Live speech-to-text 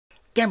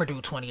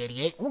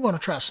GamerDude2088. We're going to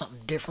try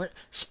something different,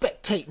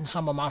 spectating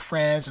some of my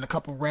friends and a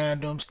couple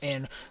randoms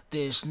in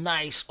this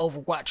nice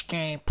Overwatch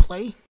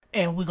gameplay,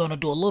 and we're going to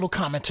do a little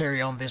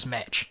commentary on this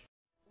match.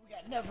 We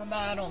got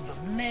Nevermind on the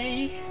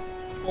main.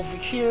 Over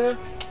here,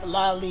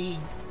 Lolly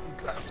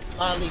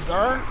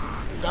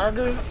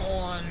Garger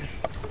on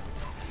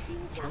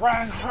the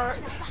Reinhardt.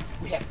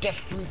 We have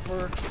Death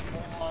Reaper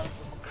on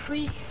the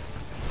McCree.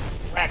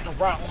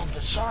 Ragnarok on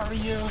the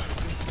Zarya.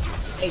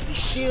 AB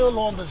Seal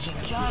on the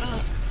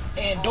Zenyatta.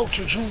 And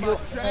Dr. Jr.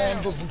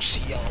 on the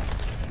Lucio.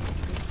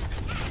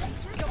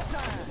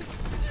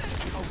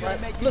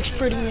 Right. Looks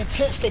pretty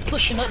intense. They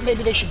pushing up.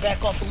 Maybe they should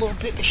back off a little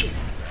bit. They should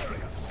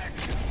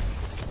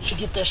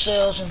get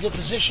themselves in good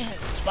position.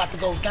 It's about to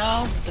go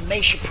down. The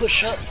Mei should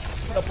push up,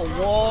 put up a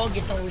wall,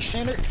 get them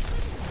recentered.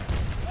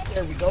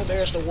 There we go.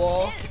 There's the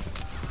wall.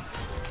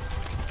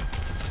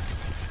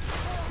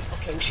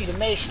 Okay, we see the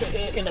Mei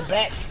in the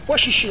back. Where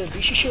she should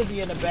be. She should be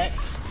in the back.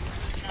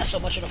 Not so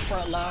much in the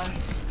front line.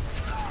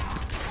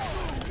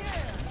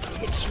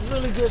 Get some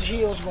really good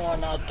heals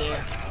going out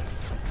there.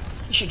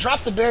 You should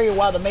drop the barrier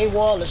while the Mei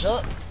wall is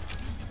up.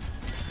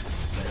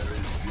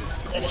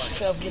 Let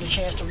itself get a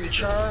chance to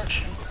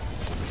recharge.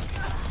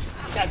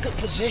 Got good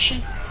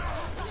position.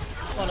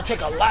 It's going to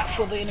take a lot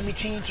for the enemy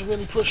team to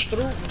really push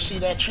through. You see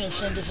that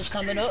Transcendence is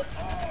coming up.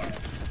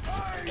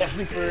 Death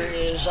Reaper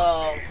is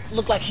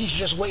look like he's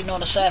just waiting on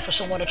the side for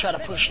someone to try to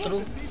push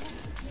through.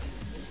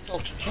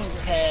 Dr. Jr.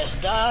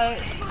 has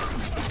died.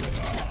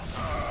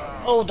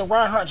 Oh, the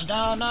Reinhardt's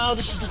down now.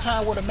 This is the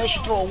time where the Mei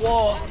should throw a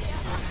wall.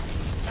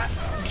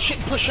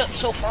 Shouldn't push up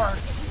so far,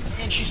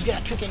 and she's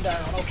got taken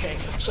down. Okay,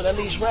 so that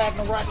leaves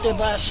Ragnarok there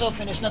by herself,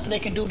 and there's nothing they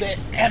can do there.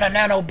 And a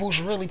nano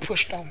boost really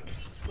pushed them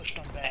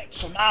back.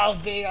 So now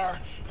they are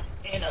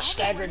in a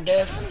staggered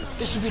death.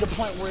 This would be the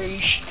point where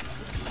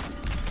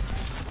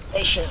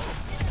they should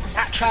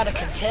not try to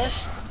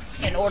contest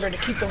in order to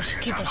keep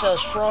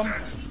themselves from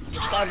the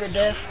staggered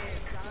death,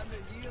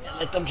 and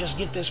let them just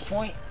get this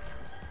point.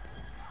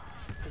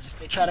 Because if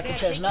they try to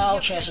contest now,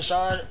 chances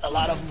are a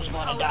lot of them is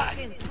going to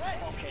die.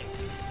 Okay.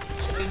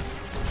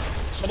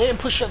 So they didn't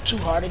push up too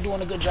hard. They're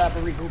doing a good job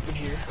of regrouping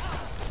here.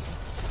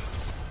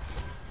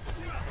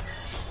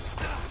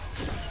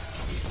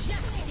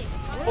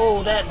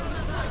 Oh, that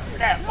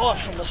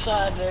off from the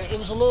side there. It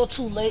was a little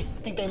too late.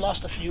 I think they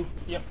lost a few.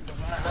 Yep.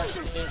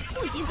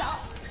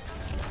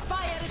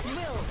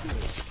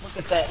 Look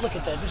at that. Look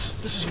at that.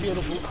 This is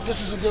beautiful.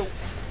 This is a good.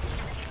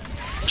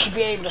 They should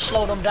be able to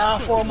slow them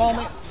down for a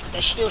moment.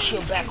 They still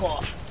should back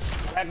off.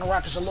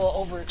 Ragnarok is a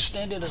little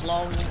overextended as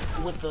long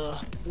with the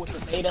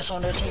Mei that's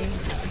on their team.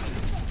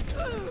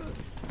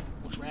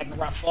 Which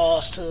Ragnarok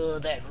falls to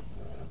that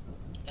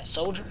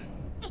soldier.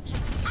 And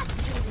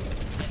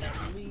that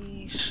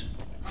leaves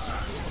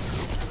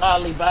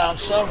Lolly by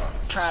himself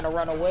trying to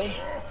run away.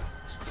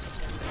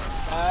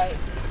 Alright.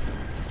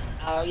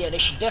 Yeah, they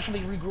should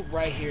definitely regroup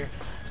right here.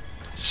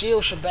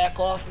 Seal should back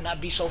off and not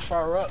be so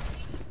far up.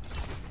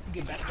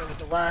 Get back there with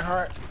the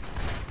Reinhardt.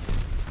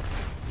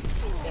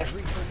 Death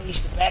Reaper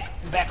needs to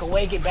back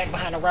away, get back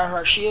behind the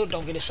Reinhardt shield.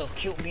 Don't get itself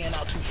killed being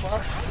out too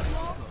far.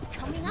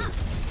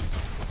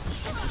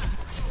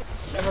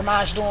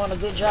 Nevermind's doing a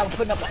good job of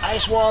putting up an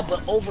ice wall, but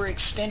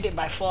overextended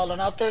by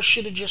falling out there.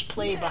 Should have just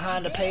played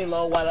behind the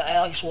payload while the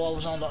ice wall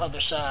was on the other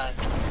side.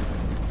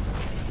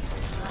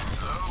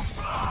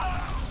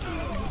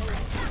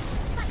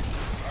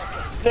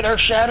 Good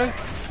Earth Shatter.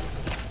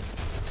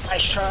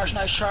 Nice charge,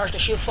 nice charge. They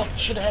should have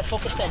had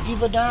focused that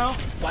Diva down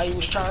while he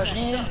was charged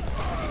in.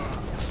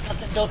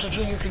 Nothing Dr.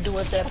 Jr. can do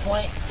at that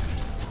point.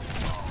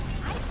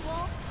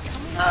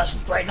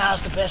 Right now,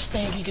 the best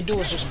thing he can do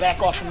is just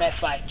back off from that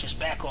fight. Just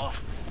back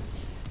off.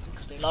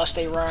 Because they lost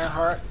their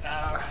Reinhardt,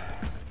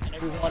 and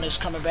everyone is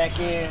coming back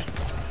in.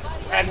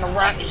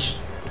 Ragnarok is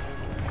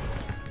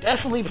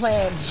definitely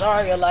playing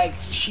Zarya like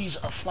she's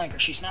a flanker.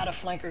 She's not a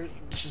flanker.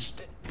 This is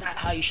not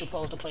how you're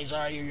supposed to play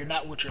Zarya. You're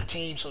not with your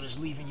team, so it's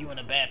leaving you in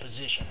a bad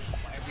position.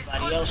 While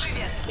everybody else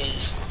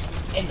is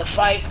in the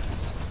fight.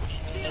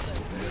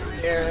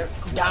 They're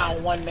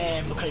down one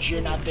man because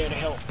you're not there to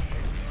help.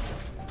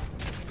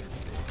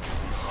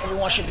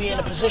 Everyone should be in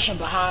a position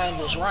behind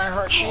this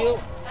Reinhardt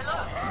shield.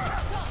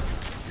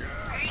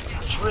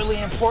 It's really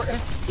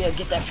important. Yeah,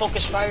 get that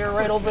focus fire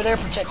right over there.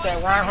 Protect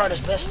that Reinhardt as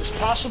best as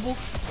possible.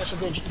 That's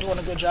doing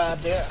a good job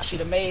there. I see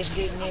the Mei's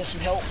getting in some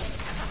help.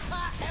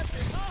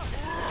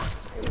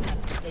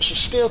 They should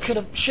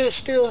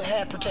still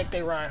have protect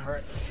their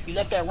Reinhardt. You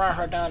let that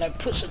Reinhardt down, that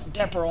puts a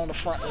damper on the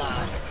front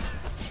line.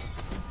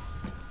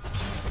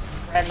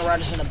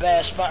 Ragnarok is in a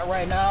bad spot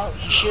right now.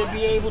 He should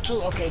be able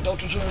to. Okay,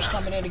 Dr. Jr. is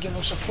coming in to give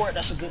him support.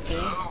 That's a good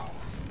thing.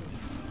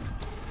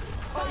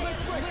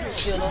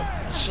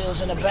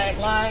 Seal's in the back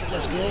line.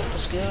 That's good.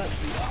 That's good.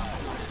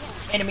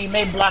 Enemy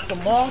may block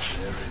them off.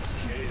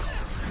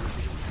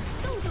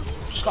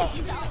 Let's go.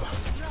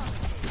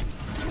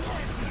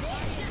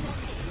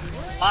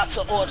 Lots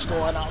of orts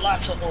going on.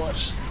 Lots of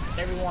orts.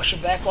 Everyone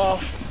should back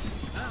off.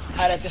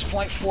 At this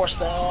point, force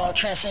the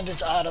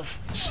Transcendence out of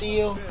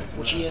Seal,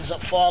 which he ends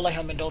up falling.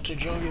 Him and Dr.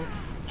 Jr.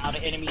 Now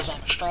the enemy is on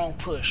a strong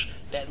push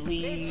that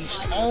leaves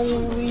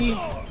only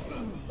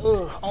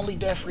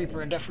Death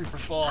Reaper, and Death Reaper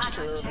falls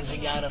to the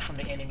Zenyatta from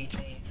the enemy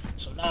team.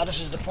 So now this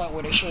is the point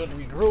where they should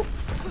regroup.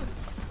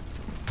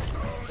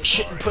 They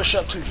shouldn't push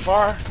up too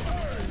far.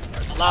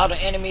 Allow the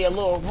enemy a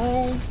little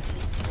room.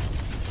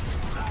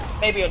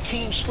 Maybe a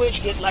team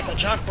switch, get like a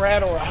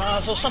Junkrat or a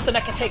Hanzo, something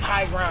that can take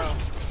high ground.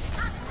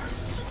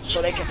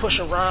 So they can push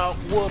around.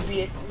 Would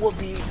be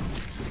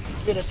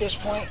good at this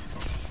point.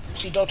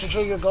 See, Dr.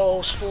 Jr.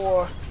 goes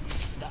for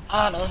the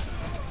Ana,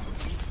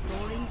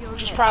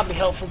 which is probably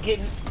helpful.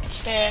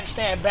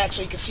 Stand back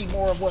so you can see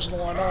more of what's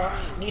going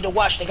on. Need to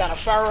watch. They got a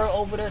Pharah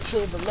over there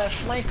to the left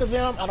flank of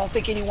them. I don't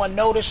think anyone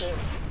noticed it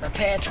or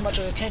paying too much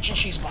attention.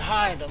 She's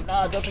behind them.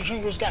 Nah, Dr.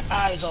 Jr.'s got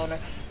eyes on her.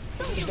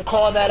 He needs to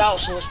call that out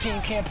so his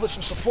team can put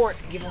some support,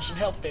 give him some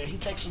help there. He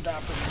takes them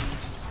down pretty easy.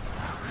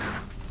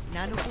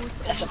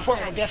 That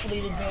support would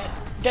definitely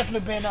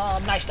been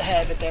nice to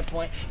have at that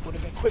point. Would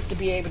have been quick to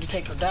be able to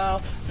take her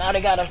down. Now they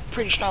got a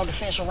pretty strong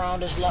defense around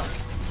this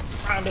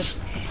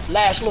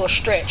last little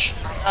stretch.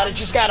 Now they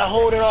just gotta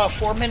hold it off.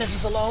 4 minutes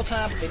is a long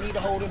time, but they need to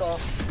hold it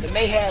off. The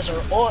Mei has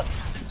her ult.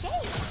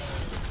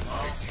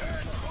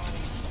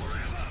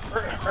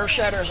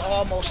 Earthshatter is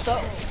almost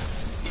up.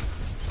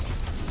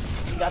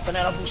 You got the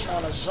nano boost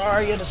on a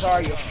Zarya. The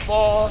Zarya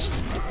falls.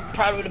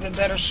 Probably would have been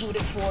better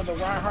suited for the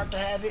Reinhardt to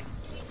have it.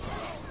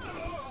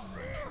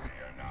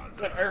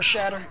 Good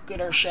Earthshatter. Good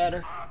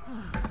Earthshatter.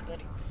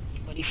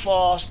 But he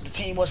falls. The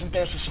team wasn't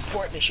there to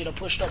support. They should have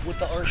pushed up with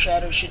the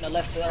Earthshatter. Shouldn't have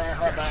left the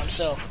Reinhardt by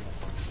himself.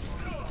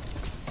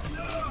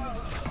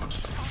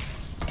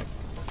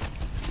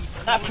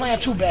 Not playing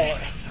too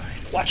bad.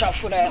 Watch out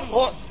for that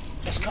ult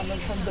that's coming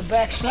from the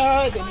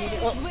backside. They need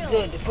it up.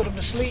 Good. They put him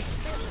to sleep.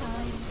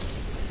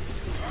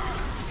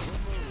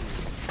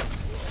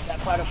 Got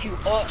quite a few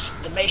ults.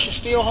 The Mei should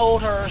still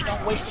hold hers.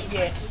 Don't waste it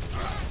yet.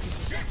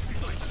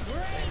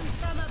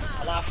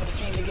 Allow for the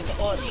team to get the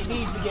ults. He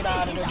needs to get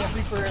out of there. Death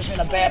Reaper is in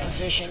a bad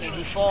position. If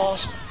he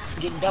falls,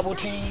 getting double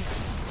teamed.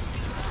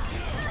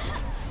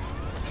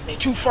 They're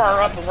too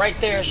far up, and right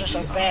there is just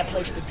a bad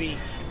place to be.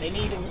 They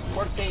need to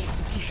work their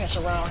defense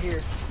around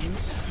here.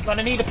 You're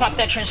gonna need to pop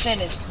that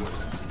Transcendence.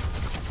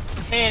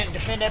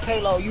 Defend that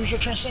payload. Use your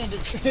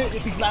Transcendence.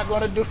 He's not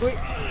gonna do it.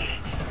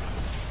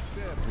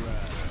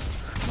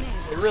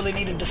 They really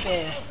need to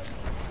defend.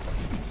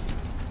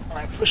 All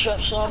right, push up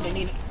some. They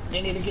need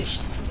to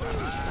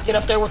get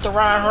up there with the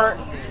Reinhardt.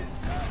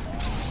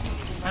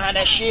 Behind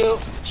that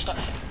shield. Start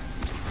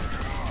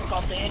pick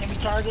off the enemy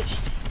targets.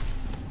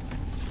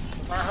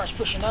 The Reinhardt's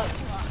pushing up.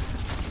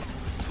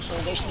 So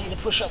they just need to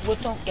push up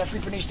with them. Death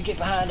Reaper needs to get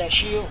behind that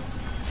shield.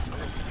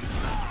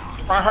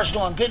 Reinhardt's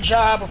doing a good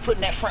job of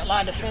putting that front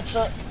line defense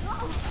up.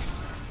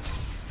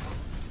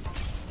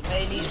 The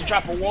Mei needs to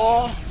drop a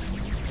wall.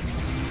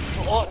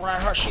 Oh,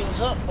 Reinhardt shields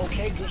up.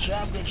 Okay, good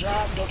job, good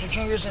job. Dr.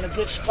 Jr.'s in a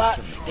good spot.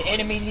 The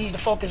enemy needs to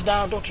focus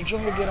down. Dr. Jr.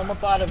 get him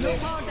up out of there.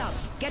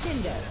 Get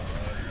in there.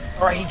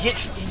 Alright, he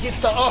gets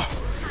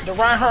the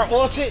Reinhardt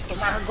ulted. The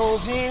Reinhardt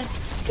goes in.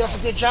 Does a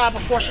good job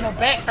of forcing him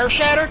back.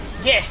 Earthshatter?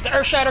 Yes, the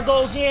Earthshatter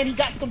goes in. He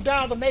got them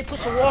down. The Mei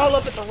puts a wall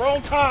up at the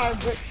wrong time,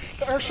 but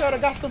the Earthshatter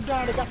got them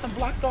down. They got them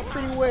blocked off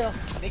pretty well.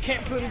 They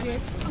can't put it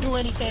in, do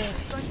anything.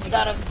 They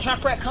got a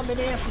Junkrat coming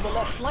in from the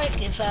left flank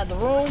inside the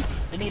room.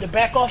 They need to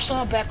back off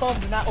some. Back off.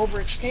 Do not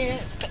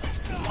overextend.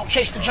 Don't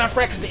chase the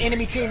Junkrat because the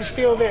enemy team is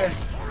still there.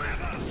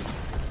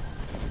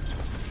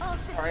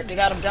 Alright, they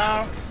got him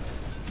down.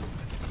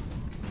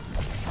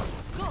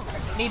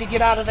 They need to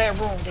get out of that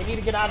room. They need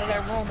to get out of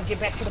that room and get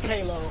back to the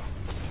payload.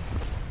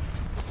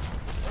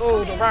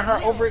 Oh, the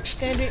Reinhardt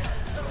overextended.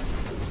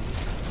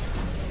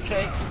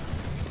 Okay.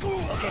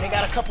 Okay, they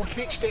got a couple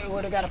picks there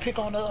where they got a pick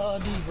on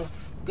the Diva.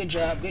 Good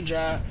job, good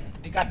job.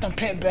 They got them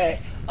pinned back.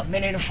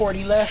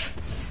 1:40 left.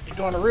 They're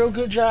doing a real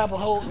good job of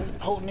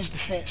holding this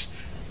defense.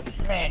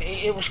 Man,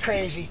 it was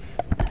crazy.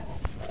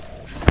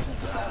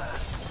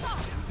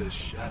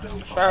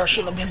 Pharah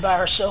shouldn't have been by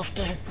herself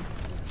there.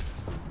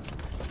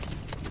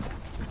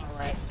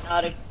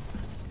 Alright,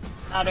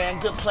 now they're in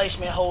good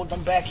placement. Hold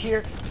them back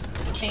here.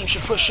 The team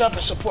should push up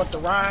and support the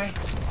Rhine.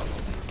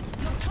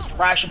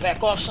 Rhine should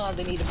back off some.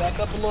 They need to back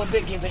up a little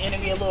bit, give the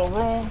enemy a little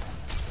room.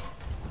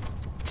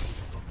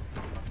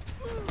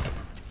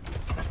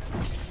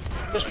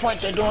 At this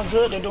point, they're doing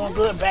good. They're doing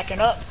good, backing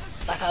up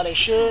like how they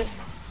should.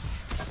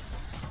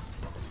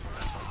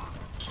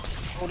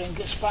 Holding a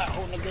good spot,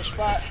 holding a good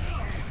spot.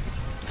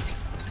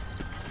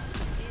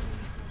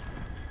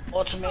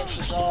 Ultimates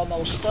is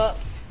almost up.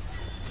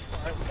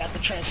 Alright, we got the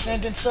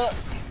Transcendence up.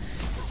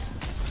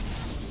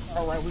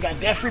 Alright, we got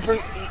Death Reaper.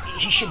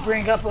 He should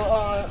bring up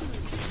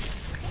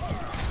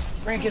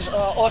bring his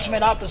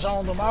ultimate out to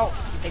zone them out.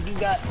 They do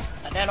got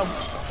a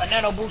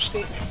nano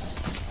boosted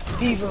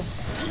Diva,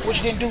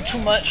 which didn't do too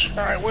much.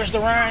 Alright, where's the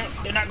Rhine?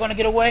 They're not gonna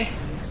get away.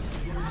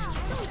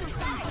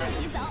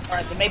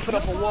 Alright, the Mei put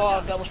up a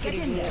wall. That was pretty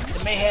good.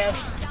 The Mei has.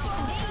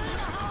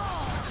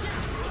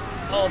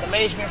 Oh, the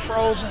Mei's been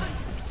frozen.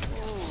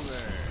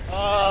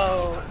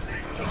 Oh.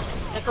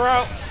 Take her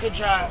out. Good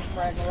job,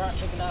 Ragnarok,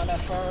 taking out that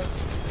Pharah.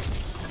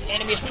 The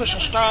Enemy is pushing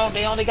strong.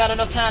 They only got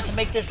enough time to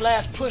make this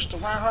last push. The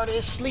Reinhardt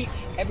is asleep.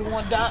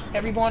 Everyone down.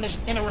 Everyone is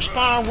in a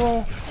respawn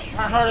room.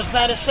 Reinhardt is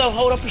by himself.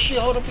 Hold up your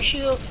shield. Hold up your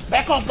shield.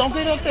 Back off. Don't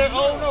get up there.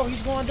 Oh no,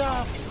 he's going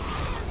down.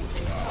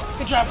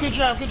 Good job. Good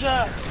job. Good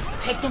job.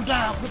 Take them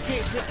down. Good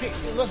picks. Good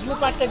picks. It looks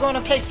like they're going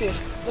to take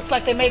this. Looks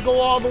like they may go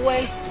all the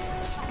way.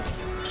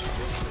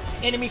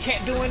 Enemy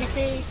can't do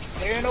anything.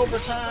 They're in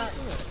overtime.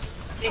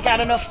 They got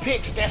enough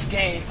picks. That's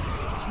game.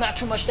 There's not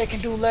too much they can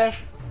do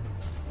left.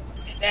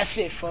 And that's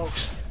it,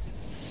 folks.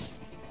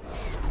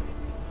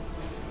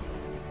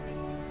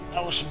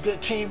 That was some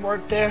good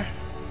teamwork there.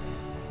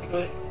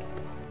 Good.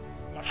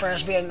 My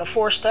friends being in the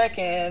 4-stack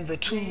and the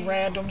 2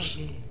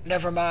 randoms,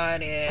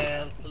 Nevermind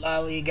and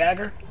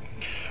Lollygagger.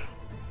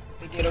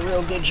 They did a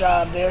real good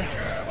job there.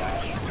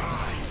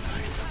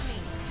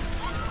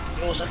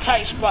 It was a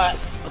tight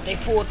spot, but they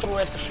pulled through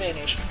at the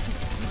finish.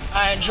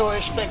 I enjoy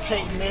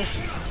spectating this.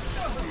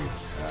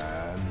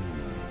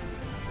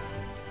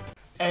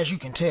 As you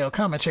can tell,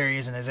 commentary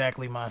isn't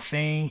exactly my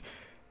thing.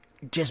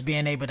 Just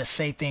being able to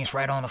say things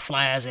right on the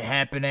fly as it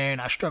happened there, and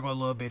I struggle a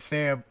little bit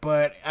there,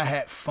 but I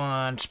had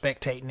fun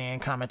spectating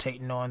and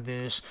commentating on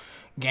this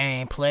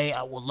gameplay.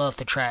 I would love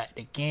to try it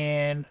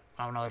again.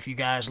 I don't know if you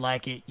guys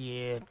like it.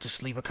 Yeah,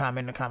 just leave a comment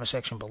in the comment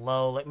section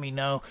below. Let me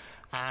know,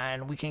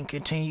 and we can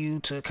continue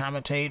to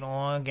commentate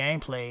on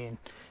gameplay and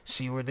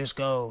see where this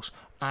goes.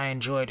 I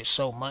enjoyed it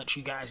so much.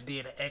 You guys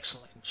did an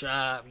excellent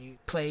job. You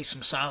played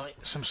some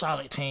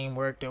solid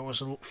teamwork. There was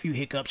a few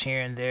hiccups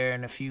here and there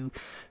and a few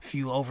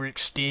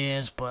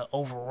overextends, but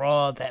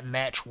overall that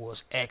match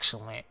was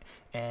excellent.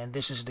 And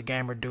this is the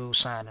Gamer Dude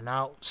signing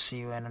out. See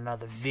you in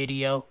another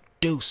video.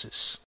 Deuces.